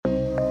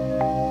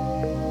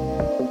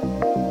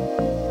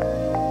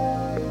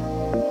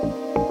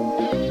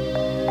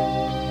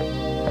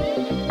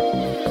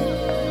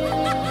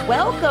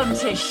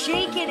Welcome to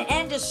Shaken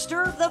and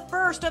Disturbed, the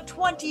first of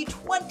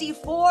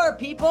 2024,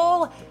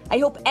 people. I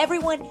hope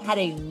everyone had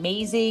an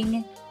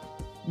amazing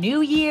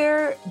New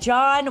Year.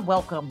 John,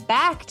 welcome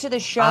back to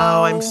the show.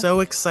 Oh, I'm so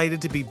excited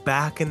to be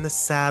back in the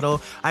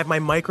saddle. I have my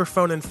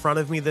microphone in front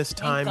of me this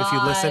time. If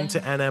you listen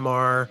to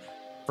NMR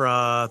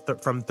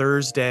from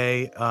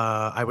Thursday,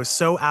 I was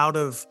so out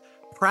of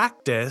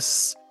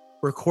practice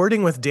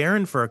recording with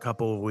Darren for a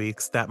couple of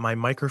weeks that my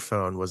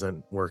microphone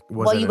wasn't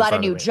Well, you got a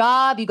new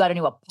job, you got a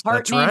new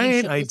apartment. That's right,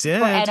 you should I listen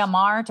for did.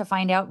 NMR to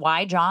find out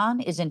why John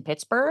is in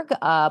Pittsburgh.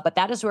 But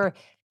that is where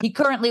he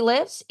currently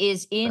lives,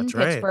 is in That's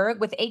right.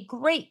 Pittsburgh with a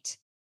great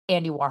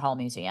Andy Warhol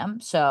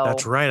museum. So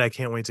That's right. I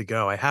can't wait to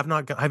go. I have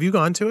not. Have you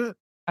gone to it?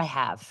 I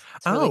have.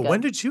 It's really good. When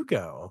did you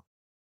go?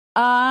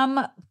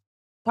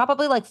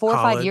 Probably like 4 or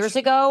 5 years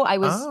ago. I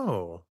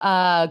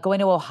was going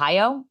to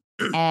Ohio,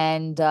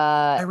 and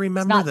I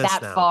remember it's not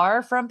that now.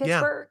 far from Yeah.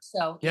 Pittsburgh.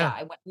 So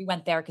Yeah. we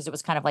went there because it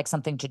was kind of like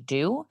something to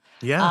do.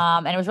 Yeah.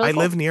 And it was really I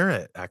cool. live near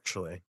it,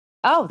 actually.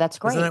 Oh, that's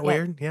great. Isn't that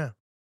weird? Yeah.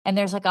 And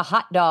there's like a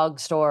hot dog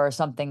store or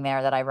something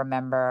there that I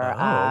remember. Oh,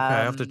 okay.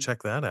 I have to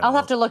check that out. I'll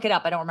have to look it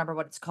up. I don't remember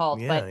what it's called.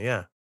 Yeah, but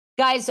yeah.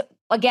 guys,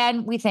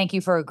 again, we thank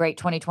you for a great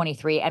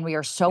 2023, and we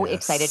are so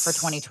excited for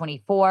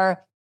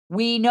 2024.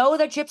 We know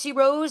that Gypsy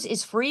Rose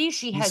is free.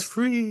 She has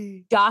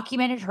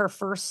documented her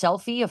first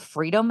selfie of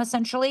freedom,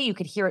 essentially. You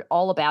could hear it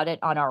all about it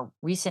on our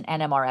recent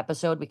NMR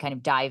episode. We kind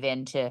of dive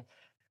into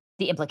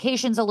the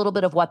implications a little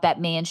bit of what that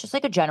means, just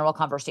like a general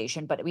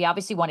conversation. But we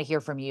obviously want to hear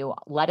from you.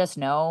 Let us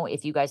know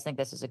if you guys think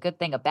this is a good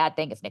thing, a bad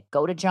thing. If Nick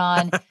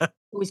Godejohn,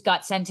 who's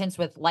got sentenced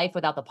with life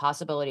without the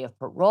possibility of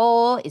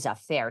parole, is a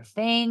fair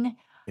thing.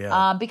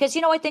 Yeah. Because,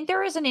 I think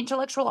there is an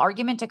intellectual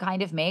argument to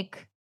kind of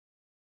make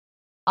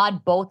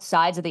on both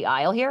sides of the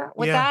aisle here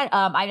with that.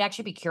 I'd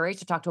actually be curious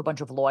to talk to a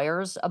bunch of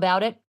lawyers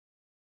about it.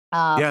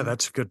 Yeah,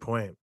 that's a good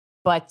point.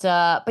 But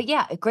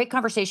yeah, a great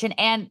conversation.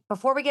 And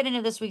before we get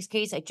into this week's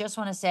case, I just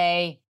want to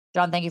say,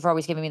 John, thank you for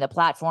always giving me the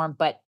platform.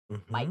 But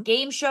my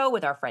game show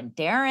with our friend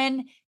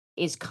Darren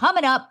is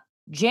coming up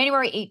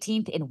January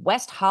 18th in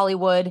West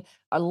Hollywood.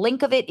 A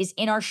link of it is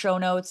in our show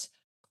notes.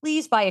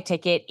 Please buy a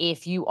ticket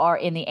if you are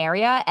in the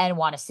area and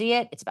want to see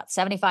it. It's about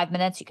 75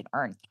 minutes. You can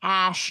earn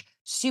cash.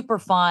 Super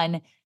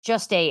fun.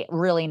 Just a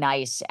really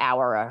nice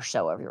hour or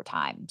so of your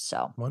time.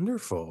 So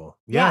wonderful.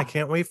 Yeah, I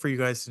can't wait for you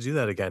guys to do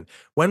that again.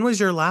 When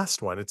was your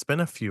last one? It's been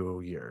a few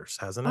years,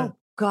 hasn't it? Oh,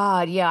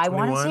 God. Yeah. I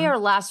want to say 21? our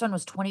last one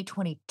was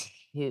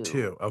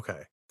 2022. Okay.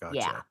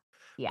 Gotcha.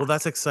 Yeah. Well,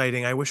 that's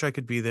exciting. I wish I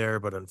could be there,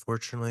 but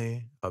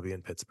unfortunately, I'll be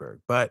in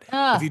Pittsburgh. But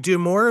if you do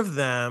more of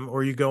them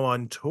or you go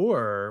on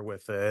tour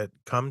with it,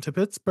 come to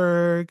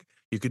Pittsburgh.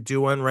 You could do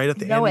one right at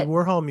the Andy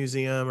Warhol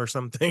Museum or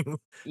something.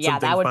 Yeah,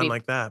 something that would fun be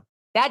like that.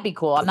 That'd be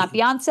cool. I'm not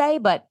Beyonce,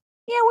 but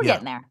yeah, we're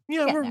getting there.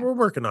 Yeah, we're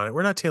working on it.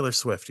 We're not Taylor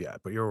Swift yet,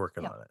 but you're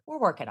working on it. We're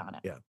working on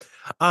it. Yeah.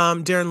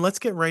 Darren, let's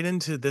get right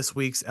into this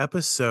week's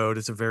episode.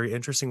 It's a very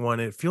interesting one.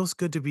 It feels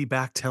good to be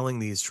back telling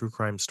these true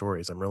crime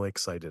stories. I'm really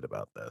excited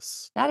about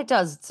this. That it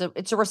does.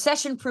 It's a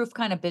recession-proof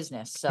kind of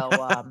business. So,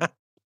 well,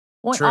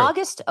 in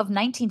August of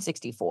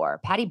 1964,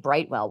 Patty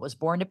Brightwell was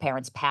born to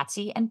parents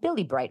Patsy and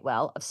Billy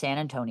Brightwell of San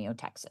Antonio,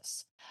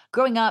 Texas.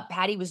 Growing up,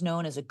 Patty was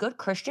known as a good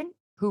Christian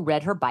who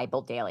read her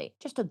Bible daily.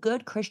 Just a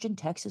good Christian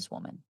Texas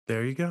woman.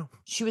 There you go.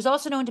 She was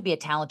also known to be a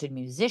talented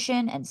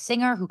musician and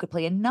singer who could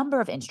play a number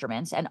of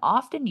instruments and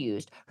often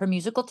used her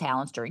musical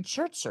talents during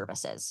church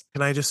services.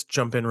 Can I just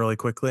jump in really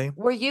quickly?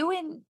 Did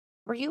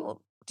you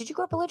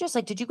grow up religious?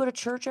 Like, did you go to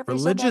church every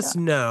Religious?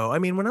 Sunday? No. I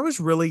mean, when I was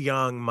really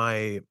young,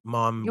 my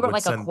mom You weren't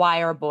like a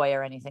choir boy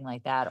or anything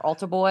like that, or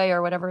altar boy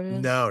or whatever it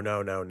is? No,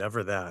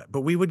 never that.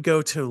 But we would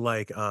go to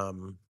like,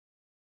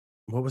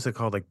 what was it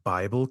called? Like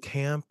Bible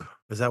camp?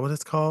 Is that what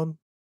it's called?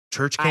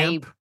 Church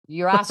camp?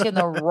 You're asking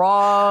the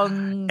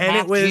wrong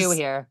half Jew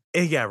here.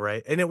 Yeah,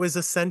 right. And it was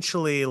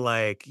essentially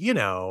like,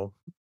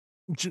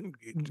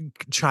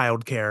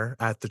 childcare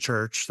at the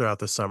church throughout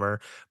the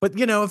summer. But,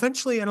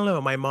 eventually, I don't know,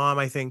 my mom,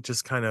 I think,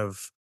 just kind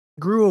of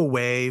grew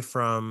away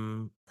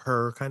from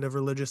her kind of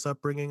religious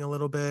upbringing a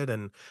little bit.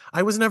 And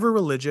I was never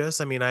religious.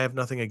 I mean, I have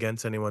nothing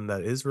against anyone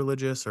that is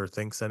religious or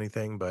thinks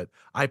anything, but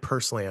I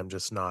personally am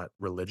just not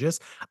religious.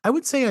 I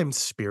would say I'm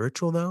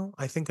spiritual, though.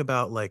 I think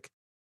about like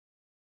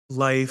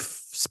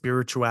life,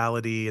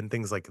 spirituality, and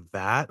things like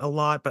that a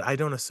lot, but I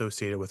don't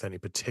associate it with any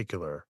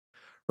particular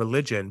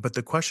religion. But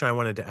the question I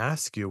wanted to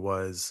ask you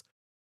was,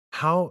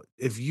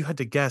 if you had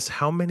to guess,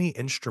 how many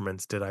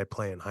instruments did I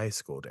play in high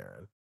school,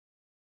 Darren?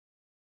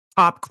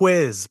 Pop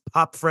quiz,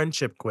 pop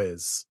friendship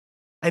quiz.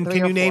 And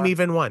can you name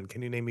even one?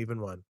 Didn't you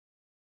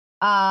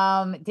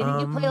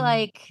play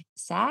like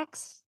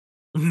sax?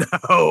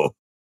 No,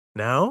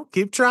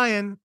 keep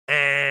trying.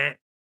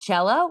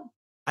 Cello?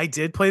 I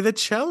did play the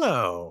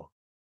cello.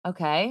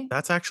 Okay.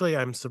 That's actually,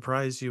 I'm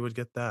surprised you would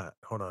get that.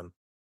 Hold on.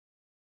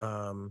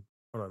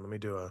 Let me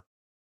do a.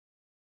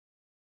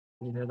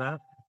 Can you hear that?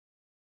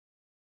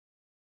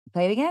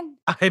 Play it again?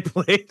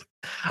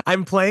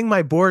 I'm playing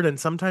my board and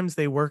sometimes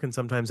they work and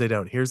sometimes they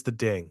don't. Here's the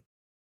ding.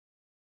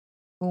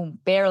 Ooh,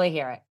 barely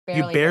hear it. You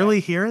Barely hear it. barely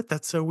hear it?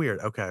 That's so weird.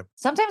 Okay.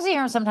 Sometimes I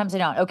hear them, sometimes I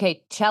don't.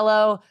 Okay,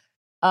 cello,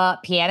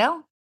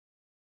 piano?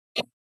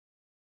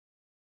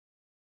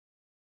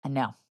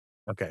 No.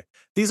 Okay.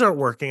 These aren't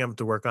working. I have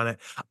to work on it.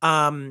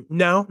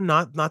 No,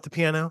 not the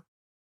piano.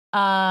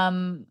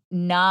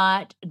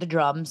 Not the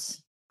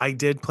drums. I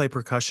did play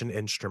percussion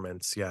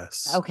instruments,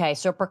 yes. Okay,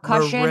 so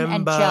percussion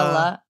and Marimba.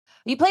 cello.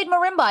 You played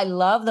marimba. I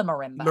love the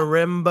marimba.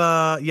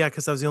 Marimba, yeah,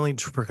 because I was the only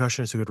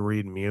percussionist who could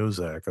read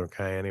music.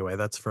 Okay, anyway,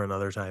 that's for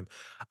another time.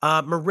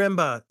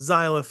 Marimba,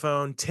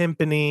 xylophone,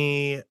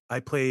 timpani. I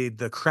played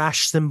the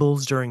crash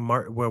cymbals during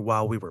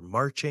while we were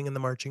marching in the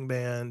marching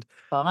band.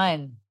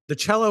 Fun. The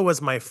cello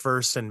was my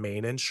first and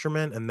main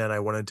instrument, and then I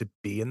wanted to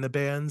be in the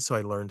band, so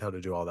I learned how to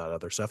do all that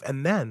other stuff.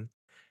 And then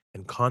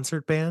in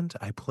concert band,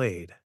 I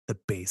played the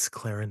bass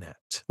clarinet,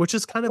 which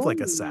is kind of like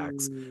a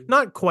sax. Ooh.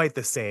 Not quite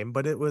the same,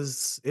 but it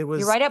was You're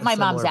right up a my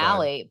mom's similar vibe.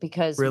 alley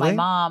because Really?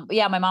 my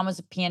mom was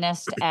a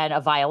pianist and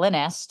a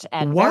violinist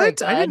and very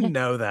What? I didn't good,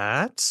 know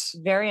that.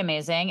 very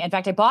amazing. In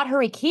fact, I bought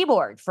her a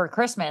keyboard for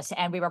Christmas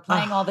and we were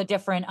playing all Ah, the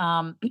different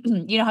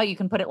you know how you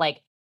can put it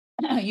like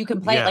you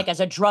can play it yeah, like as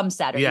a drum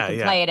set or you yeah, can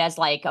yeah. play it as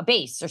like a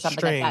bass or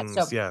something like that.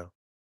 Strings, So,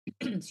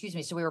 yeah. excuse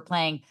me, so we were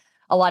playing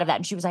a lot of that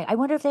and she was like, "I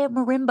wonder if they have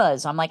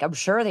marimbas." I'm like, "I'm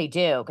sure they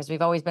do," because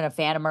we've always been a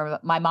fan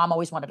of my mom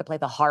always wanted to play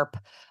the harp.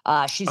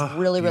 She's Oh,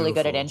 really really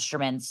good at beautiful.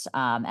 instruments.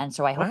 And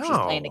so I hope she's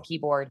playing the Wow.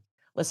 keyboard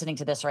listening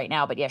to this right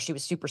now, but yeah, she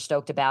was super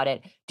stoked about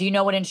it. Do you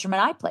know what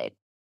instrument I played?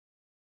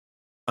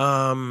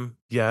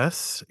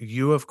 Yes,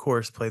 you of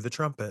course play the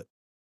trumpet,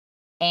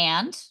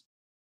 And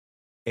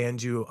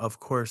and you of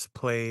course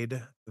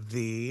played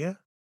the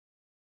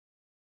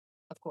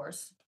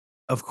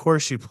of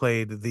course you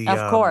played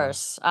of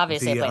course,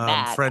 obviously I played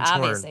that, French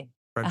horn. obviously.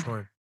 French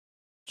horn.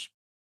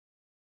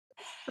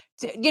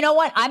 You know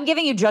what? I'm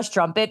giving you just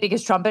trumpet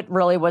because trumpet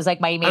really was like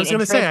my I main was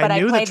gonna say interest, I but I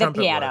knew the played the trumpet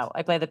was. piano.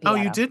 I play the Oh,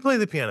 you piano. did play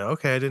the piano.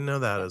 Okay, I didn't know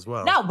that Yeah. as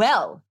well. Not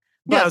well,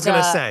 Yeah, I was but,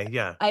 gonna say,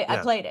 yeah, I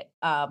yeah. played it.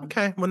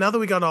 Okay, well, now that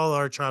we got all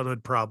our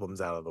childhood problems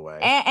out of the way,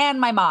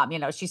 And my mom,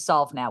 she's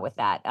solved now with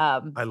that.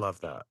 I love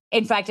that.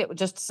 In fact, it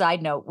just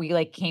side note, we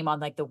like came on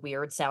like the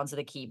weird sounds of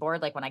the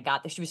keyboard. Like when I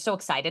got this, she was so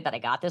excited that I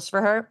got this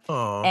for her.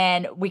 Oh,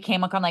 And we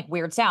came up on like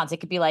weird sounds. It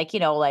could be like,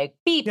 like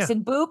beeps yeah,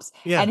 and boops.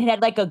 yeah. And it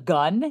had like a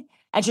gun.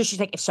 And so she's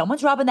like, if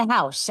someone's robbing the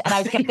house, and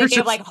I kept You're thinking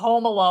of like just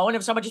Home Alone,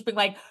 if someone just being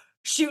like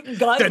shooting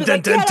guns, dun be dun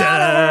like, dun get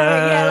out of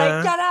here. Yeah, like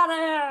dun. get out of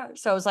here.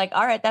 So I was like,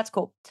 all right, that's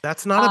cool.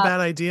 That's not a Uh,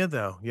 bad idea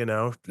though, to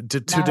Not a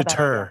bad idea.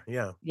 deter,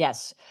 yeah.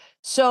 Yes.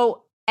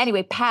 So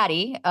anyway,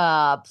 Patty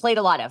played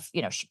a lot of,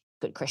 she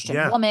good Christian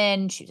Yeah.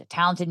 woman. She was a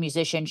talented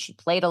musician. She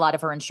played a lot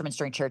of her instruments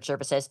during church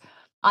services.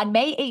 On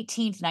May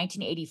 18th,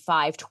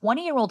 1985,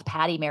 20-year-old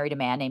Patty married a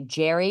man named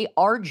Jerry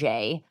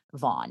R.J.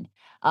 Vaughn.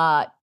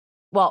 Uh,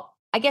 well,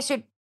 I guess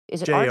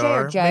is it RJ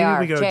or JR, maybe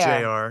we JR? go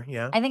JR. JR,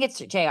 yeah, I think it's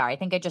JR. I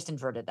think I just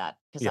inverted that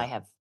because I yeah,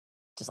 have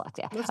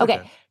dyslexia. that's Okay.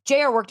 okay.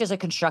 JR worked as a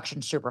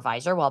construction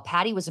supervisor while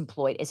Patty was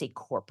employed as a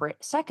corporate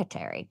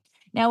secretary.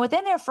 Now,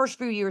 within their first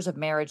few years of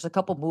marriage, the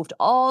couple moved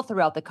all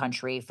throughout the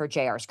country for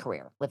JR's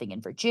career, living in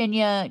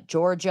Virginia,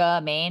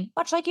 Georgia, Maine,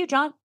 much like you,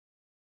 John,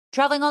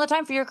 traveling all the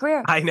time for your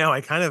career. I know,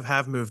 I kind of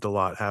have moved a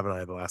lot, haven't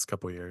I, the last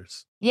couple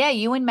years? Yeah,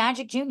 you and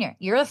Magic Jr.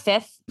 You're a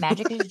fifth.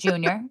 Magic is a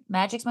junior.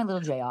 Magic's my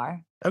little JR.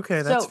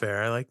 Okay, that's So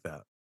fair, I like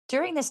that.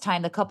 during this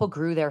time, the couple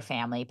grew their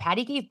family.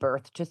 Patty gave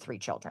birth to 3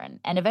 children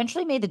and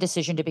eventually made the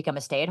decision to become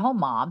a stay at home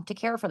mom to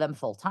care for them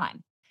full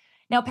time.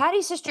 Now,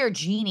 Patty's sister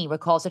Jeannie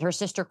recalls that her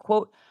sister,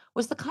 quote,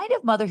 was the kind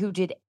of mother who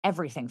did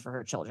everything for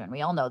her children.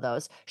 We all know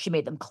those. She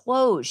made them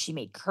clothes. She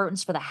made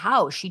curtains for the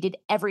house. She did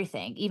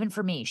everything, even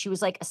for me. She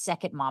was like a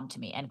second mom to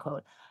me, end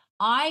quote.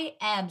 I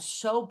am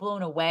so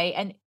blown away.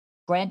 And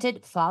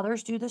granted,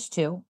 fathers do this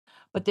too,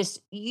 but this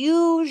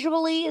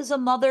usually is a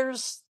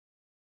mother's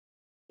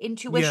Yeah,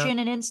 intuition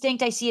and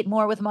instinct. I see it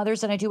more with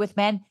mothers than I do with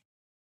men.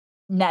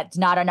 That's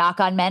not a knock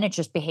on men. It's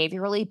just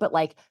behaviorally, but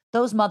like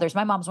those mothers,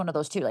 my mom's one of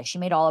those too. Like she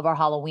made all of our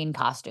Halloween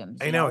costumes,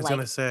 I know, I was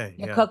gonna like say,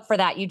 you yeah. cook for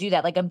that, you do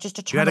that. Like I'm just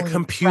You had a eternally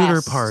computer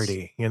impressed.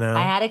 party, you I know?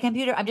 had a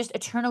computer. I'm just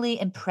eternally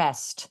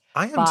impressed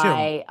I am too,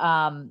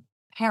 by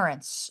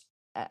parents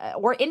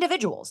or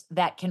individuals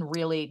that can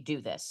really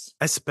do this.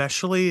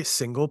 especially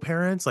single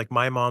parents, like,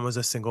 my mom was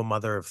a single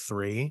mother of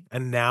 3,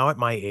 and now at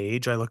my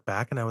age, I look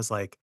back and I was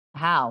like,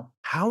 How?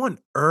 "How on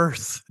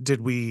earth did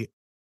we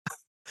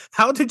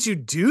how did you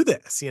do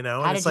this?" And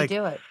How it's did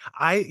you like, do it?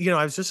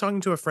 I was just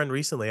talking to a friend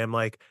recently, I'm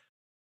like,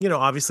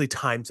 obviously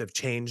times have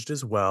changed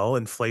as well,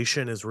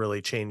 inflation has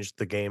really changed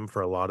the game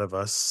for a lot of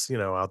us,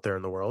 out there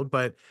in the world,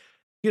 but,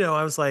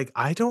 I was like,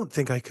 "I don't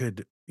think I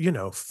could,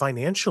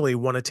 financially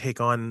wanna take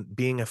on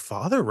being a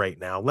father right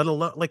now, let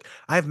alone" like,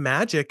 I have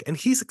Magic, and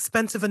he's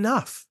expensive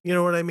enough, you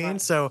know what I mean?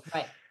 Right. So,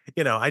 Right.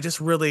 I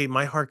just really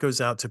my heart goes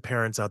out to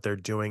parents out there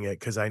doing it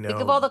because Think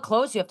of all the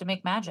clothes you have to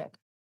make magic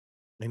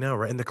I know,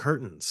 right? And the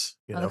curtains,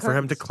 on the for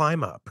him to curtains.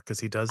 climb up because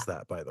he does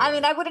that, by the I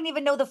mean, way. I wouldn't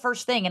even know the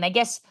first thing. And I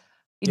guess,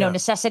 Yeah.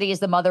 necessity is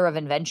the mother of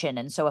invention.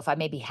 And so if I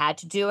maybe had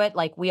to do it,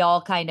 like we all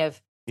kind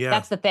of Yeah.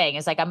 That's the thing.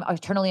 It's like I'm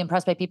eternally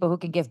impressed by people who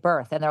can give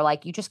birth, and they're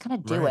like, "You just kinda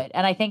do Right. it."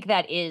 And I think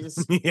that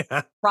is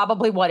Yeah.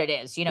 probably what it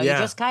is, you Yeah.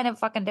 just kind of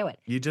fucking do it.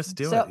 You just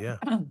do it. So, Yeah.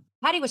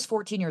 Patty was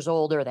 14 years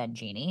older than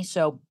Jeannie,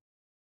 so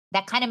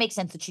that kinda makes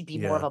sense that she'd be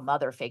more of Yeah. a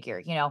mother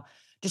figure.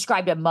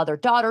 Described a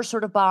mother-daughter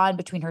sort of bond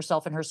between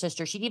herself and her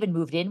sister. She'd even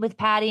moved in with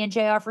Patty and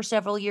JR for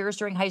several years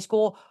during high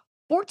school.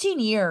 14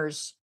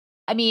 years,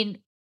 I mean,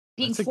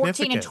 being That's 14 and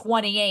significant.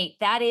 28,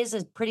 that is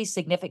a pretty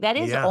significant that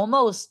is Yeah.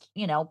 almost,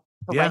 Yeah.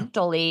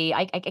 parentally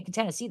I can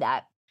kinda see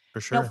that. For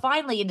Now, sure.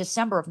 finally, in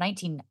December of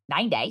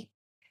 1990,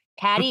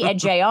 Patty and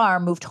JR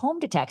moved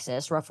home to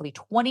Texas, roughly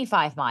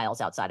 25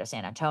 miles outside of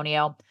San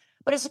Antonio.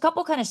 But as the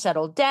couple kind of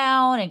settled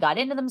down and got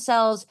into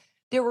themselves,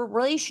 their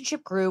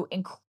relationship grew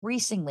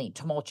increasingly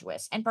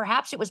tumultuous. And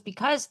perhaps it was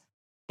because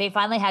they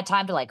finally had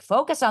time to like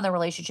focus on their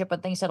relationship when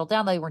things settled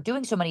down. They weren't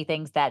doing so many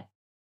things that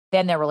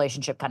then their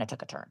relationship kind of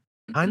took a turn.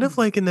 Kind of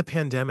like in the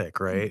pandemic,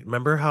 right?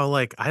 Remember how,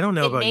 like, I don't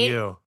know it about made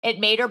you. it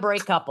made or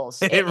break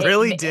couples. It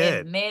really It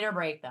did. made or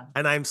break them.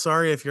 And I'm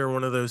sorry if you're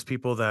one of those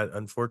people that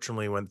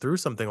unfortunately went through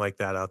something like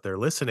that out there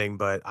listening,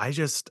 but I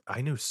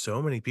knew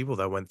so many people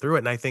that went through it.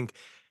 And I think,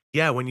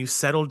 yeah, when you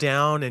settle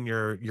down and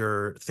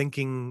you're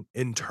thinking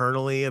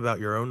internally about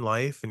your own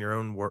life and your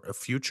own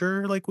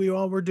future, like we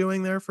all were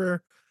doing there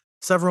for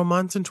several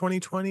months in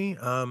 2020,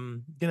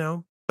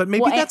 but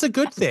maybe Well, that's a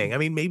good thing. I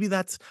mean, maybe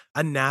that's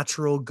a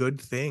natural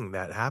good thing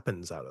that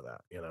happens out of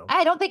that.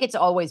 I don't think it's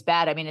always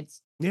bad. I mean,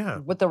 it's Yeah.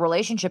 with the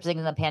relationships thing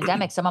in the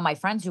pandemic. Some of my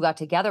friends who got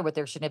together with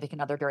their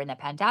significant other during the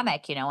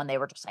pandemic, and they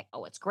were just like,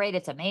 "Oh, it's great.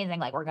 It's amazing.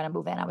 Like, we're going to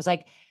move in." I was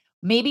like,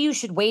 maybe you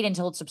should wait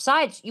until it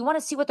subsides. You want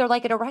to see what they're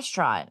like at a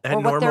restaurant or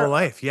And what normal they're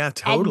life. Yeah, and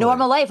totally.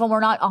 normal life when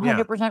we're not Yeah.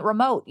 100%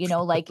 remote.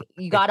 Like,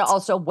 you got to Right.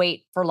 also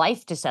wait for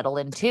life to settle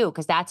in too,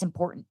 because that's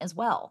important as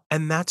well.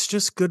 And that's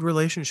just good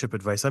relationship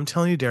advice. I'm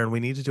telling you, Darren, we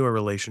need to do a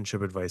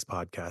relationship advice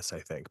podcast, I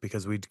think,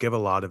 because we give a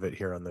lot of it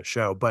here on the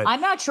show. But I'm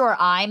not sure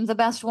I'm the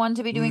best one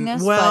to be doing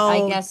this, but I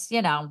well, guess.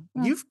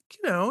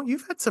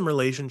 you've had some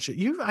relationship.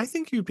 I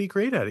think you'd be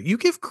great at it. You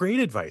give great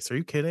advice. Are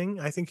you kidding?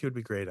 I think you would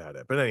be great at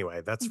it. But anyway,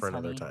 that's for Thanks,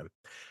 another honey. time.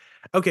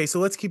 Okay, so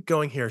let's keep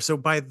going here. So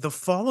by the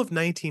fall of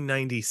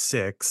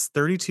 1996,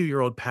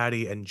 32-year-old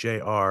Patty and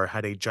JR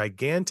had a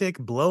gigantic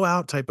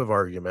blowout type of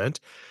argument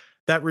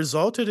that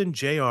resulted in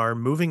JR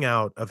moving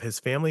out of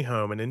his family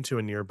home and into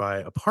a nearby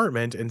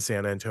apartment in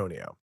San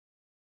Antonio.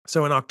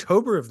 So in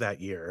October of that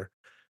year,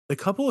 the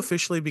couple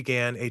officially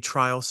began a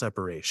trial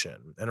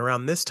separation. And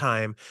around this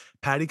time,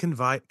 Patty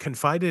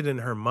confided in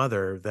her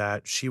mother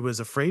that she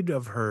was afraid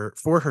of her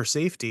for her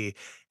safety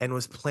and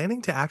was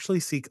planning to actually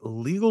seek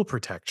legal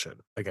protection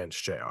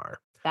against JR.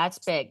 That's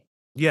big.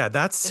 Yeah,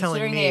 that's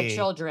telling Considering they have me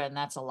children,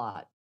 that's a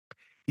lot.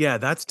 yeah,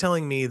 that's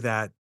telling me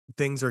that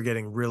things are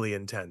getting really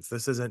intense.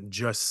 This isn't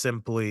just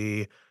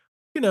simply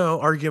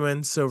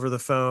arguments over the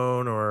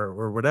phone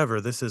or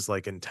whatever. This is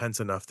like intense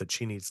enough that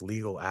she needs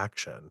legal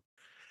action.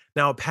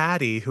 Now,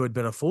 Patty, who had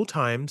been a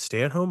full-time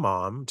stay-at-home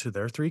mom to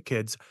their 3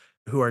 kids,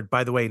 who are,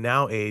 by the way,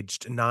 now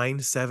aged 9,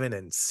 7,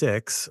 and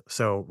 6,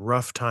 so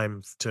rough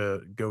time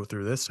to go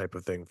through this type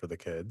of thing for the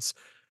kids,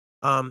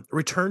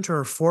 returned to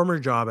her former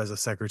job as a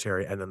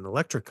secretary at an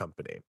electric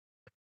company.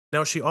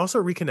 Now, she also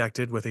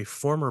reconnected with a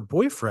former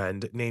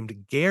boyfriend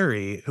named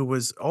Gary, who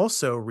was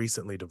also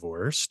recently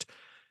divorced,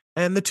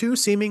 and the 2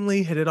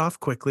 seemingly hit it off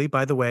quickly.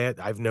 By the way,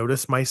 I've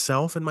noticed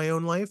myself in my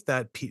own life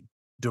that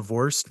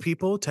divorced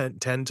people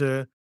tend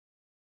to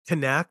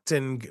connect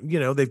and,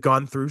 they've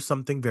gone through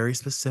something very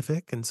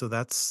specific, and so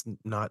that's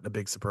not a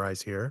big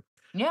surprise here.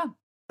 Yeah.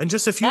 And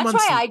just a few That's why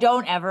months l I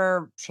don't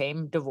ever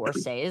shame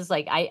divorcees.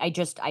 Like, I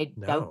don't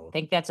No.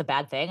 think that's a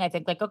bad thing. I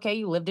think, like, okay,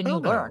 you lived and Oh, you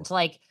learned. no.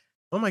 Like,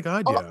 Oh my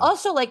god, yeah.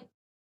 also, like,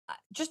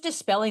 just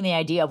dispelling the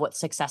idea of what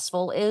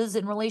successful is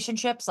in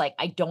relationships. Like,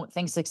 I don't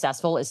think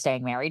successful is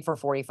staying married for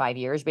 45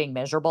 years, being And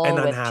miserable with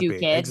 2 unhappy,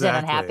 kids and exactly.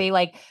 unhappy.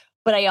 Like,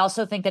 but I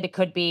also think that it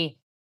could be,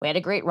 we had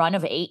a great run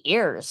of 8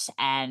 years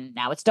and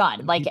now it's done.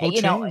 And Like, people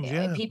change,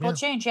 yeah, people yeah.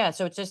 change. Yeah.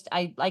 So it's just,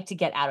 I like to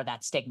get out of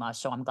that stigma.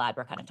 So I'm glad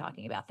we're kind of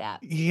talking about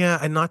that. Yeah,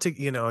 and not to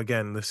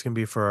again, this can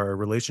be for our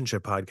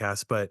relationship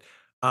podcast, but,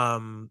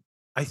 um,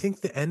 I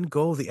think the end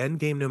goal, the end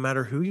game, no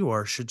matter who you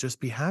are, should just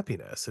be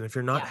happiness, and if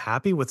you're not Yeah,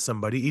 happy with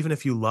somebody, even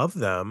if you love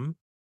them,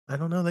 I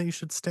don't know that you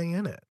should stay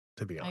in it,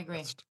 to be I agree.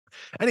 honest.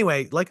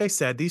 Anyway, like I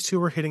said, these 2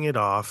 were hitting it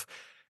off,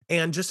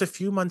 and just a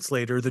few months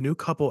later, the new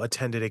couple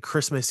attended a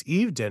Christmas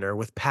Eve dinner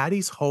with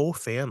Patty's whole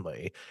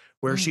family,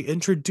 where she Mm.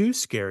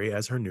 introduced Gary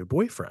as her new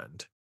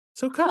boyfriend.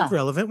 So kind of Huh.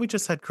 relevant. We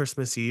just had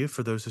Christmas Eve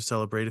for those who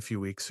celebrate a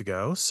few weeks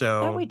ago.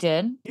 Yeah, we So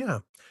did. yeah,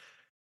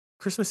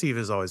 Christmas Eve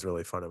is always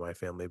really fun in my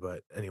family.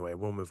 But anyway,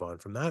 we'll move on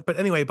from that. But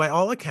anyway, by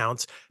all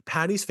accounts,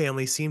 Patty's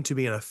family seemed to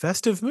be in a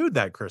festive mood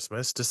that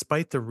Christmas,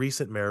 despite the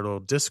recent marital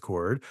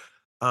discord.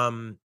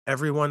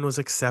 Everyone was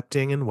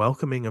accepting and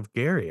welcoming of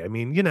Gary. I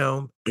mean,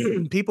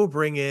 people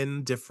bring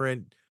in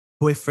different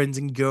boyfriends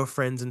and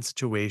girlfriends and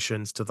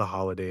situations to the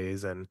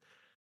holidays. And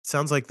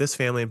sounds like this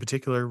family in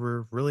particular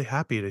were really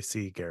happy to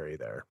see Gary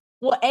there.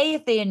 Well, A,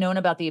 if they had known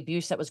about the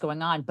abuse that was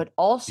going on, but Yeah.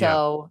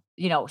 also,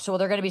 so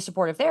they're going to be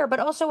supportive there. But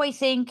also, I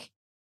think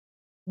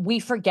we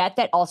forget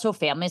that also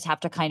families have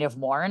to kind of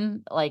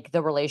mourn, like, the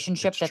It's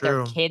relationship that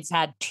their true. kids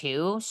had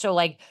too. So,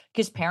 like,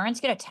 because parents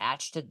get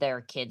attached to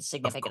their kids' Of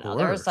significant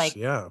others, course, like,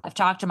 yeah. I've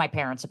talked to my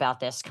parents about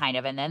this kind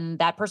of, and then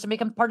that person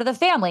becomes part of the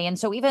family, and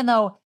so even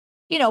though,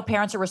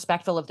 parents are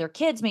respectful of their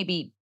kids,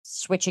 maybe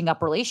switching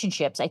up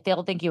relationships, I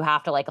still think you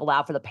have to, like,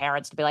 allow for the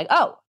parents to be like,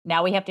 "Oh,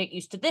 now we have to get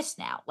used to this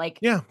now." Like,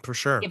 Yeah, for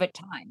sure. give it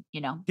time,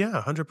 you know?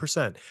 Yeah,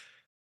 100%.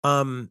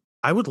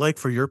 I would like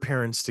for your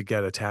parents to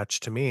get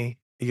attached to me,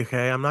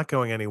 okay? I'm not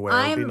going anywhere.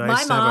 It would be My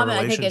nice to have a mom, I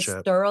think, is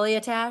relationship. thoroughly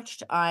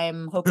attached.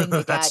 I'm hoping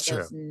my That's dad true.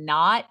 does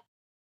not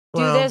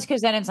do this Well,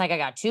 because then it's like, I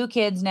got 2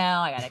 kids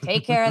now, I gotta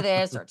take care of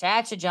this or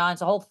attached to John,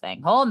 it's a whole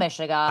thing, whole I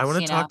mishigas,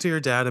 wanna you know? talk to your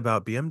dad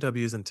about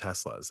BMWs and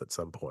Teslas at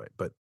some point,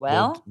 but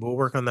Well, we'll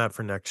work on that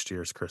for next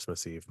year's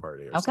Christmas Eve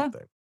party or okay.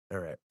 something.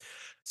 Alright.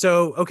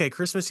 So, okay,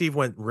 Christmas Eve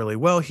went really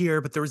well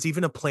here, but there was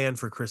even a plan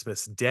for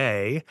Christmas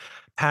Day.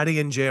 Patty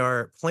and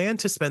JR planned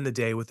to spend the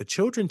day with the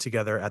children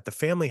together at the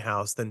family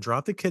house, then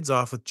drop the kids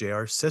off with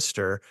JR's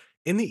sister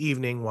in the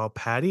evening while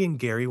Patty and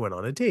Gary went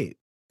on a date.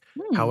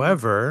 Hmm,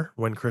 However,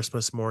 when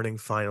Christmas morning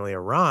finally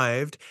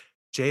arrived,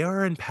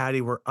 JR and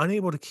Patty were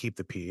unable to keep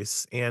the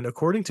peace, and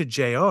according to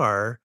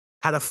JR,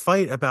 had a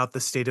fight about the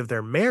state of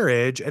their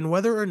marriage and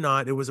whether or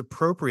not it was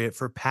appropriate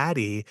for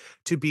Patty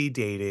to be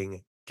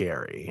dating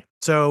Gary.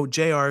 So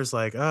JR's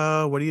like,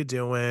 "Oh, what are you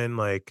doing?"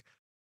 Like,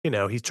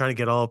 he's trying to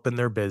get all up in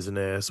their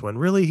business when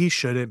really he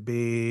shouldn't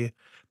be.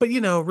 But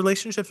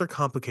relationships are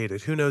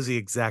complicated. Who knows the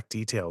exact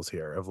details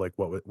here of like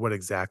what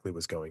exactly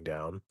was going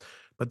down?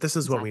 But this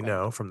is what we exactly.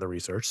 know from the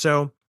research.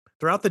 So,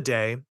 throughout the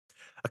day,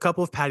 a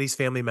couple of Patty's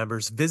family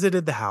members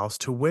visited the house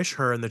to wish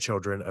her and the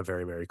children a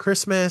very Merry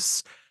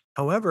Christmas.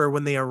 However,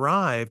 when they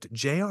arrived,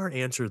 JR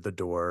answered the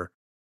door,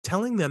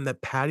 telling them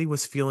that Patty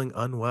was feeling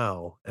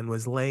unwell and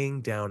was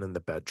laying down in the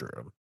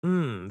bedroom.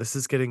 This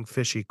is getting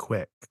fishy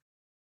quick.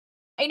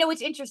 I know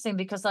it's interesting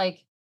because,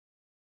 like,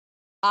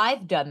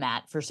 I've done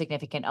that for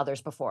significant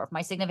others before. If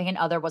my significant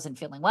other wasn't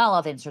feeling well,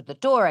 I've answered the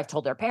door, I've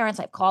told their parents,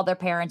 I've called their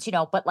parents,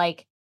 but,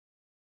 like,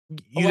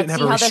 You didn't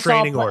have a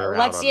restraining order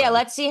out on them.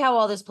 let's see how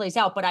all this plays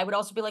out, but I would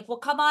also be like, "Well,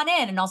 come on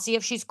in, and I'll see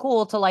if she's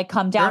cool to, like,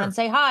 come down and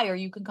Sure. say hi, or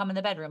you can come in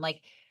the bedroom."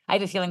 Like, I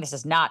have a feeling this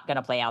is not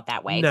gonna play out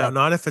that way, No, but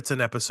not if it's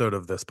an episode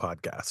of this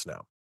podcast.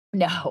 No.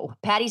 no.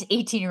 Patty's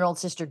 18-year-old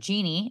sister,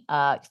 Jeannie,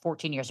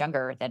 14 years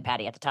younger than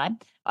Patty at the time,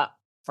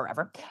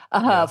 forever,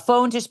 Yeah.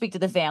 phoned to speak to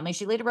the family.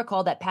 She later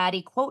recalled that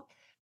Patty, quote,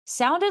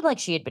 sounded like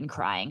she had been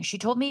crying. She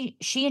told me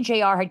she and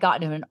JR had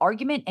gotten in an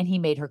argument and he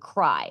made her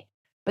cry.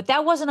 But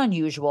that wasn't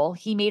unusual.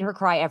 He made her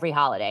cry every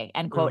holiday,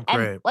 end quote. And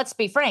Great. let's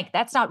be frank,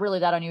 that's not really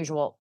that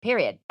unusual,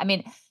 period. I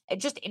mean,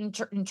 just in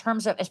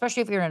terms of,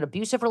 especially if you're in an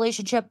abusive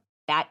relationship,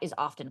 that is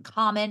often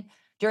common.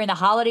 During the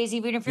holidays,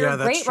 even if you're in Yeah, a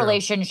that's great true.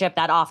 relationship,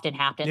 that often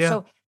happens. Yeah.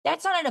 So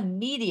that's not an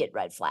immediate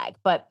red flag.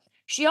 But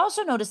she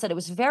also noticed that it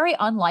was very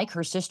unlike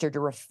her sister to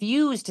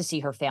refuse to see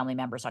her family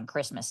members on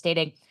Christmas,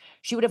 stating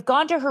she would have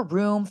gone to her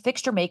room,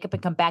 fixed her makeup,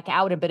 and come back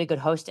out and been a good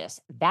hostess.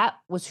 That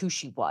was who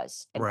she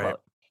was, end Right.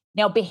 quote.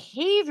 Now,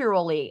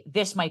 behaviorally,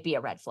 this might be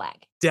a red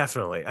flag.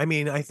 Definitely. I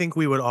mean, I think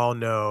we would all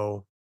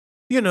know,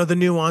 the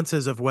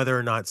nuances of whether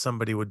or not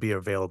somebody would be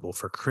available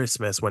for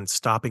Christmas when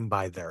stopping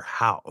by their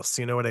house.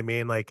 You know what I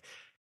mean? Like,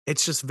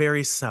 it's just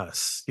very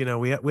sus.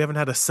 We haven't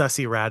had a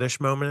sussy radish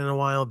moment in a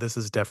while. This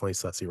is definitely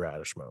sussy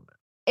radish moment.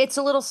 It's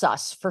a little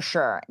sus for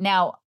sure.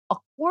 Now,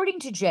 according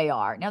to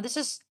JR, now this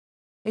is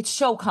it's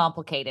so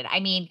complicated. I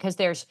mean, because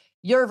there's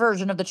your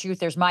version of the truth,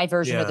 there's my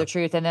version of the Yeah.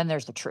 truth, and then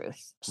there's the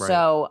truth. Right.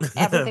 So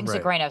everything's a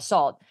Right. grain of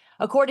salt.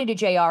 According to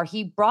JR,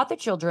 he brought the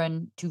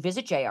children to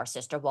visit JR's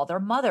sister while their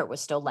mother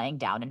was still laying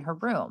down in her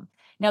room.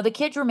 Now, the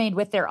kids remained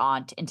with their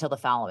aunt until the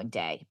following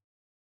day.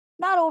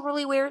 Not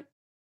overly weird.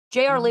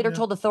 JR later Yeah.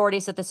 told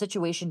authorities that the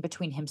situation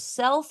between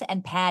himself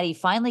and Patty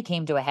finally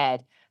came to a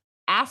head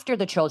after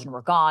the children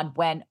were gone,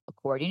 when,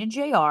 according to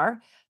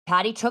JR,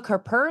 Patty took her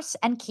purse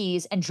and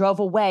keys and drove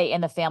away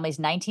in the family's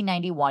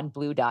 1991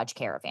 blue Dodge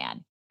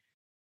Caravan.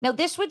 Now,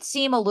 this would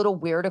seem a little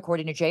weird,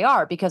 according to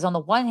JR, because on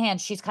the one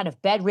hand, she's kind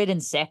of bedridden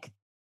sick,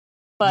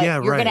 but Yeah.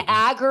 you're going Right. to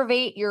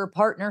aggravate your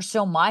partner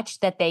so much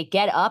that they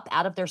get up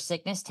out of their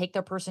sickness, take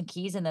their purse and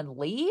keys, and then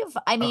leave.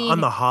 I On mean,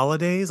 the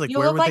holidays, like, you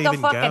where look would they like a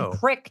even fucking go?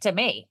 prick to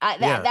me.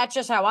 Yeah. That's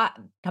just how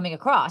I'm coming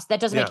across. That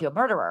doesn't make Yeah. you a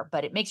murderer,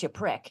 but it makes you a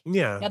prick.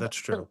 Yeah. Now, That's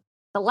the, true.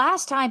 the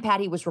last time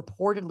Patty was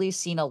reportedly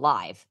seen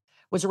alive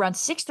was around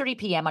 6:30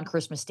 p.m. on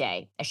Christmas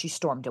Day as she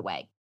stormed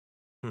away.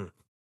 Hmm.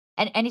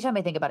 And anytime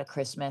I think about a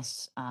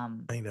Christmas, I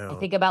I know.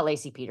 think about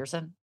Lacey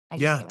Peterson. I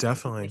just Yeah. think about Lacey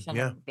Definitely. Peterson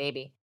Yeah. and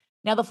baby.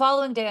 Now, the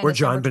following day on Or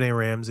John December, Benet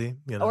Ramsey.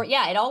 or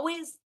yeah, it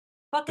always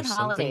fucking There's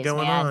something holidays,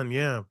 going man. on.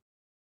 Yeah.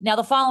 Now,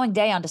 the following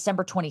day on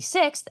December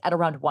 26th at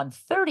around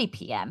 1:30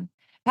 p.m.,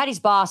 Patty's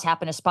boss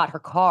happened to spot her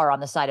car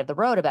on the side of the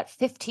road about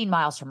 15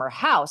 miles from her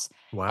house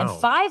and Wow.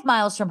 5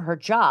 miles from her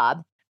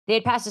job. They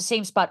had passed the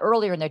same spot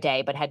earlier in their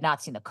day, but had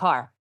not seen the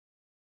car.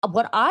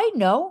 What I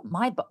know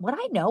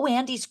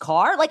Andy's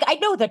car, like I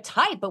know the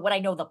type, but what I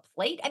know the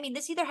plate, I mean,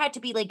 this either had to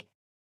be like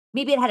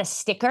maybe it had a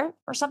sticker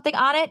or something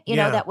on it,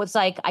 Yeah. that was,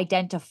 like,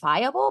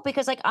 identifiable?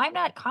 Because, like, I'm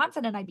not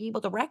confident I'd be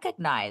able to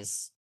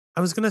recognize.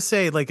 I was gonna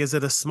say, like, is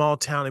it a small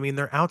town? I mean,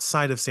 they're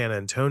outside of San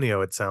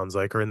Antonio, it sounds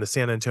like, or in the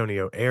San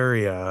Antonio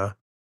area.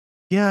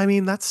 Yeah, I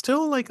mean, that's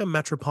still like a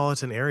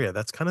metropolitan area.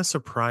 That's kinda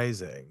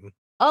surprising.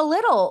 A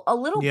little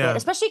bit, Yeah.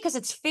 especially because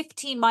it's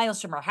 15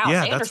 miles from her house.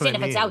 Yeah, I that's what I understand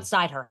if it's mean.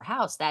 outside her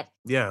house, that.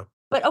 Yeah.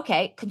 But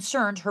okay,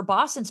 concerned, her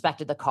boss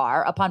inspected the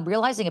car upon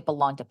realizing it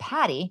belonged to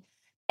Patty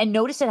and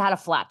noticed it had a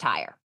flat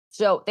tire.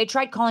 So they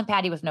tried calling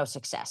Patty with no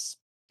success.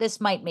 This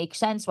might make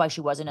sense why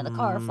she wasn't in the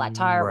car, flat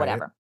tire, Right.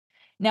 whatever.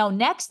 Now,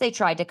 next, they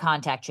tried to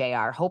contact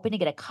JR, hoping to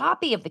get a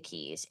copy of the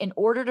keys in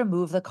order to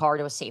move the car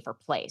to a safer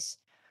place.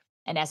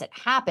 And as it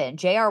happened,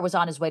 JR was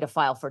on his way to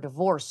file for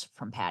divorce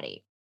from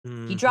Patty.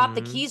 He dropped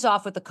the Mhm. keys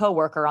off with a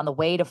coworker on the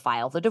way to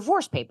file the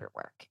divorce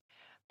paperwork.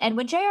 And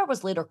when JR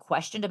was later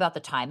questioned about the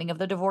timing of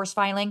the divorce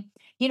filing,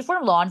 he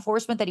informed law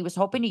enforcement that he was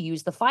hoping to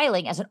use the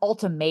filing as an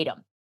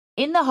ultimatum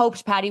in the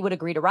hopes Patty would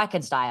agree to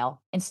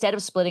reconcile instead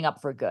of splitting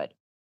up for good.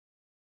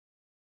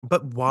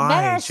 But Men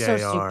why, are so JR?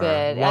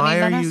 stupid. I Why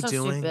mean, are men are you so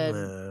doing stupid.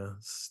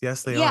 this?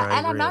 Yes, they are. Yeah, I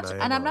agree, and I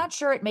and I'm am. not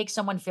sure it makes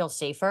someone feel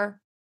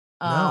safer.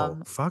 No,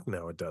 Um, fuck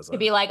no, it to be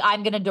doesn't. like,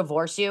 I'm gonna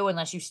divorce you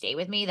unless you stay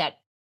with me. That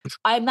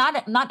I'm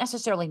not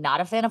necessarily not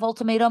a fan of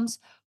ultimatums,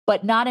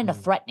 but not in a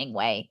Mm. threatening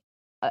way.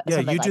 Yeah,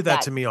 Something you do like that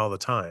that. to me all the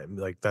time.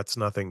 Like, that's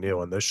nothing new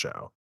on this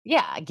show,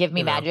 Yeah, give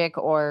me you know? magic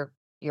or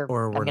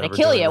Or I'm we're gonna never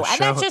kill doing you. the And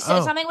that's show. just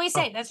Oh, something we oh,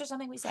 say. That's just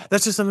something we say.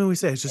 that's just something we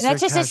say. It's just And very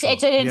that's just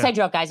it's casual. an Yeah. inside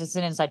joke, guys. It's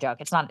an inside joke.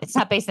 It's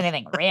not based on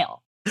anything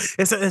real.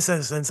 It's an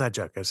inside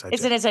joke, inside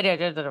It's an joke. inside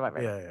joke.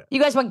 Whatever. Yeah, yeah.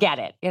 You guys wouldn't get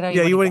it. You Yeah,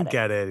 you wouldn't get wouldn't it.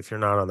 get it if you're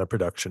not on the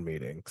production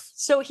meetings.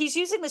 So he's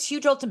using this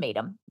huge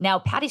ultimatum. Now,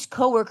 Patty's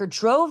coworker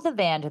drove the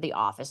van to the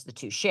office the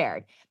two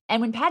shared.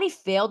 And when Patty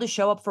failed to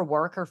show up for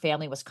work, her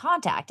family was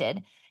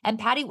contacted, and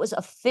Patty was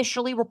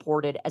officially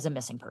reported as a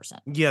missing person.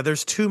 Yeah,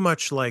 there's too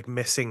much, like,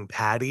 missing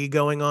Patty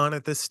going on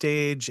at this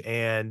stage,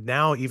 and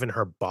now even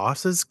her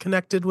boss is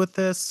connected with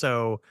this,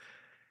 so,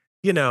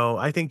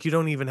 I think you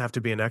don't even have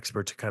to be an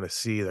expert to kinda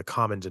see the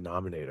common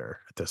denominator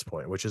at this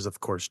point, which is,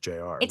 of course,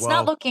 JR. It's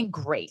not Well, looking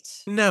great.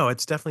 no,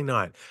 it's definitely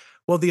not.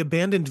 Well, the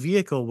abandoned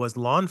vehicle was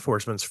law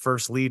enforcement's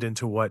first lead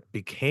into what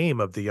became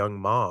of the young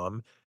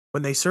mom.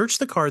 When they searched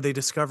the car, they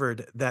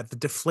discovered that the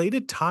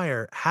deflated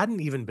tire hadn't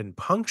even been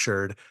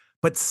punctured,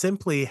 but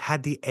simply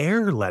had the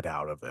air let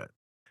out of it.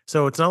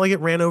 So it's not like it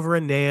ran over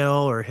a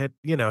nail or hit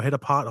a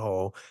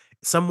pothole.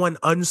 Someone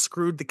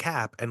unscrewed the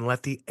cap and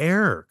let the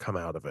air come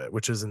out of it,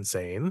 which is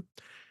insane.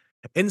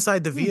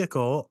 Inside the Hmm.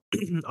 vehicle,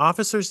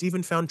 officers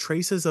even found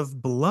traces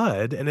of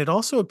blood, and it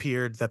also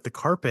appeared that the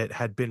carpet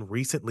had been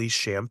recently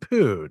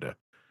shampooed.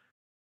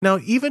 Now,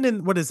 even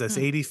in what is this,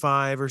 Hmm.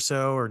 85 or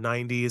so, or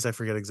 90s? I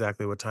forget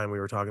exactly what time we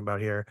were talking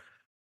about here.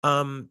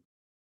 Um,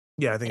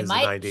 yeah, I think It it's the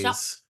might show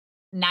 90s.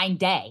 9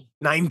 day.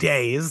 9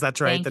 days.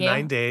 That's right. Thank The you.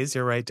 9 days.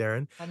 You're right,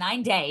 Darren. For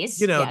 9 days.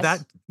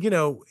 That,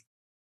 Yes.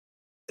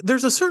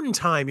 there's a certain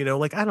time,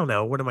 like, I don't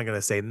know, what am I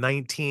gonna say,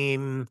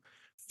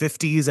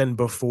 1950s and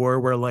before,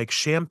 where, like,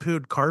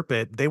 shampooed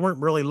carpet, they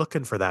weren't really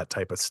looking for that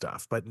type of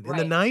stuff, but in the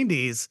Right.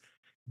 '90s,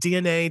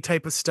 DNA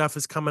type of stuff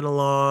is coming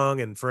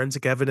along, and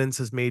forensic evidence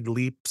has made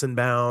leaps and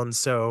bounds,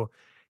 so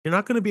you're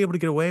not gonna be able to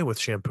get away with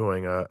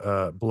shampooing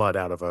blood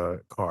out of a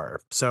car,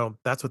 so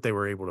that's what they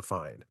were able to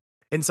find.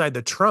 Inside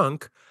the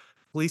trunk,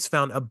 police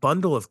found a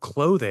bundle of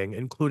clothing,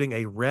 including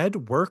a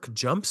red work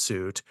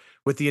jumpsuit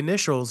with the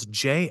initials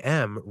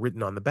JM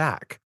written on the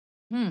back.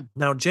 Hmm.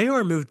 Now,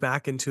 JR moved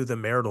back into the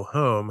marital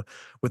home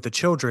with the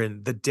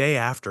children the day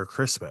after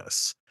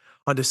Christmas.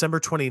 On December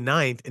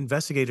 29th,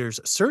 investigators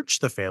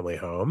searched the family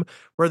home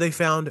where they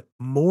found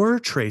more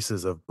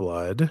traces of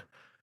blood,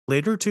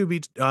 later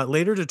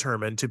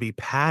determined to be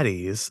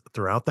Patty's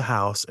throughout the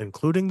house,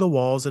 including the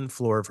walls and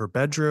floor of her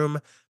bedroom,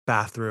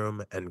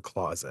 bathroom, and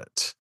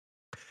closet.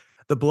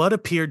 The blood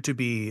appeared to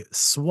be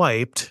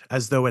swiped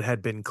as though it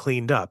had been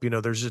cleaned up.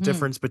 There's a Hmm.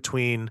 difference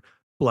between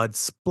blood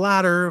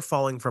splatter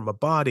falling from a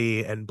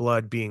body and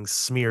blood being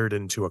smeared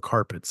into a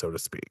carpet, so to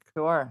speak.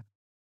 Sure.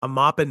 A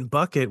mop and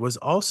bucket was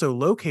also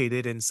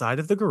located inside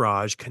of the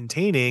garage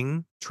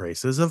containing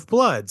traces of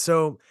blood.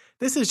 So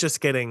this is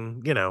just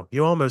getting,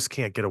 you almost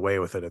can't get away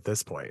with it at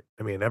this point.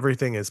 I mean,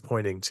 everything is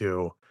pointing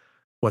to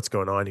what's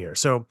going on here.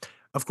 So,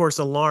 of course,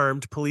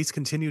 alarmed, police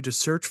continued to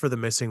search for the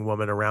missing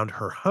woman around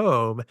her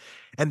home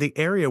and the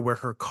area where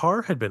her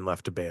car had been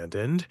left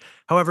abandoned.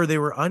 However, they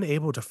were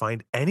unable to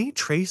find any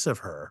trace of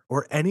her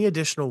or any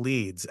additional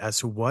leads as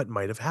to what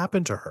might have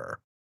happened to her.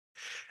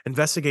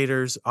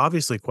 Investigators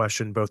obviously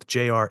questioned both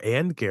JR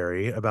and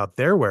Gary about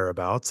their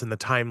whereabouts in the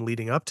time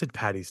leading up to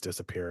Patty's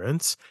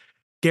disappearance.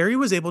 Gary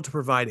was able to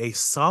provide a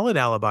solid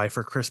alibi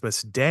for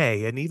Christmas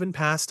Day and even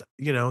passed,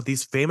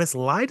 these famous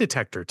lie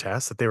detector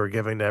tests that they were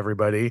giving to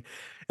everybody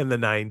in the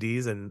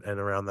 90s and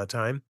around that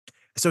time.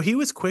 So he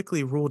was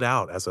quickly ruled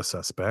out as a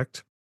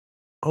suspect.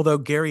 Although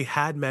Gary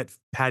had met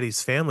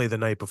Patty's family the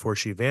night before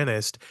she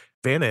vanished,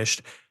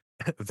 vanished,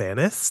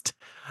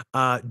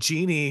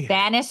 Jeannie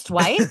Banished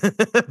wife?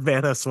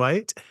 Vanna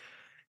White.